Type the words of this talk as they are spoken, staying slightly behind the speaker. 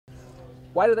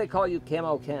Why do they call you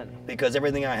Camo Ken? Because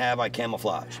everything I have, I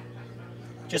camouflage.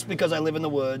 Just because I live in the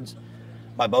woods,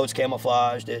 my boat's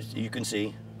camouflaged, as you can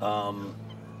see.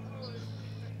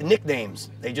 Nicknames,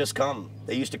 they just come.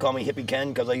 They used to call me Hippie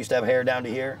Ken because I used to have hair down to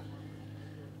here.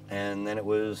 And then it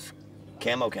was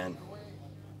Camo Ken.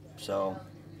 So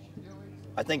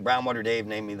I think Brownwater Dave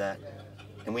named me that.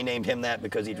 And we named him that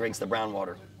because he drinks the brown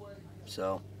water.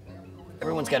 So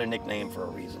everyone's got a nickname for a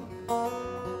reason.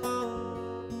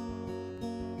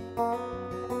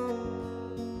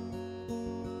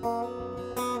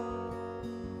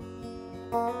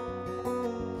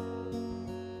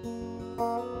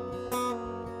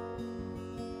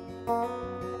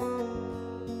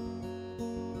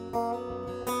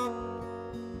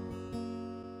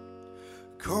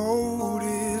 Cold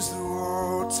is the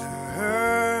water,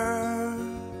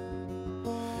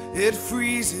 it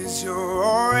freezes your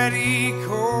already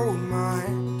cold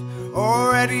mind,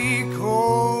 already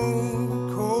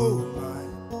cold, cold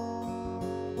mind.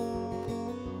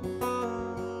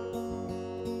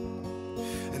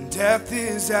 And death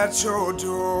is at your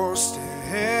doorstep,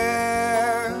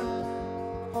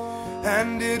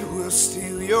 and it will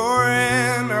steal your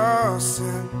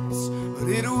innocence, but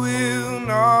it will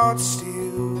not steal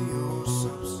your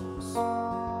substance.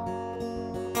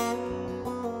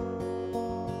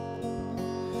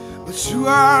 But you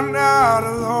are not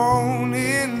alone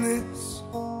in this.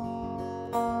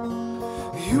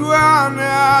 You are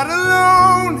not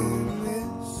alone in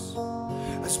this.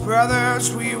 As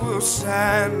brothers we will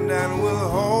stand and we'll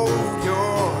hold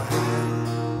your hand.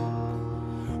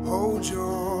 Hold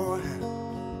your hand.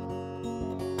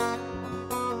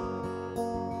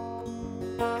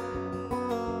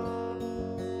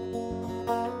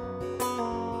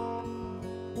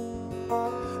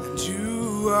 And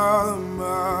you are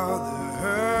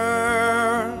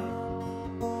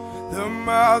the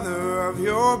mother of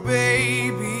your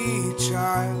baby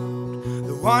child,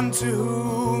 the one to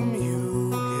whom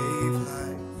you gave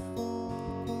life.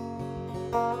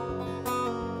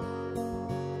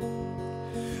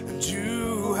 And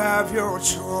you have your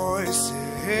choices,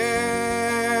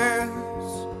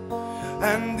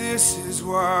 and this is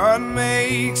what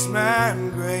makes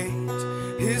man great,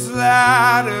 his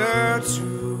ladder to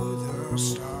the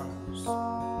stars.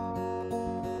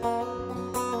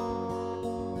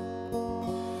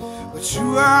 But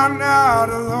you are not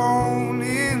alone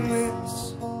in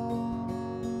this.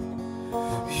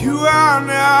 You are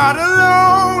not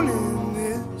alone in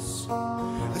this.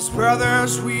 As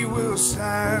brothers we will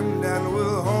stand and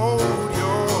we'll hold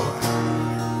your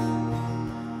hand.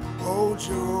 Hold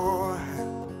your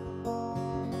hand.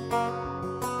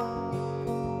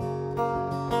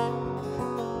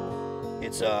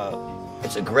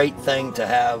 It's a great thing to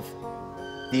have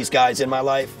these guys in my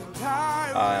life.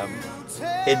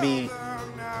 It'd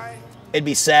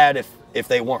be sad if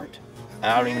they weren't.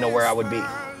 I don't even know where I would be,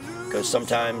 because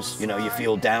sometimes, you know, you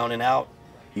feel down and out.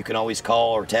 You can always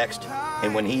call or text,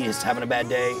 and when he is having a bad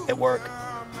day at work,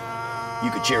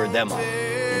 you could cheer them up, you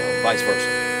know, vice versa.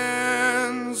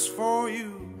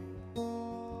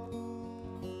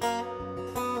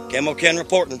 Camo Ken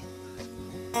reporting.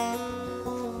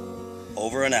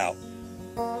 Over and out.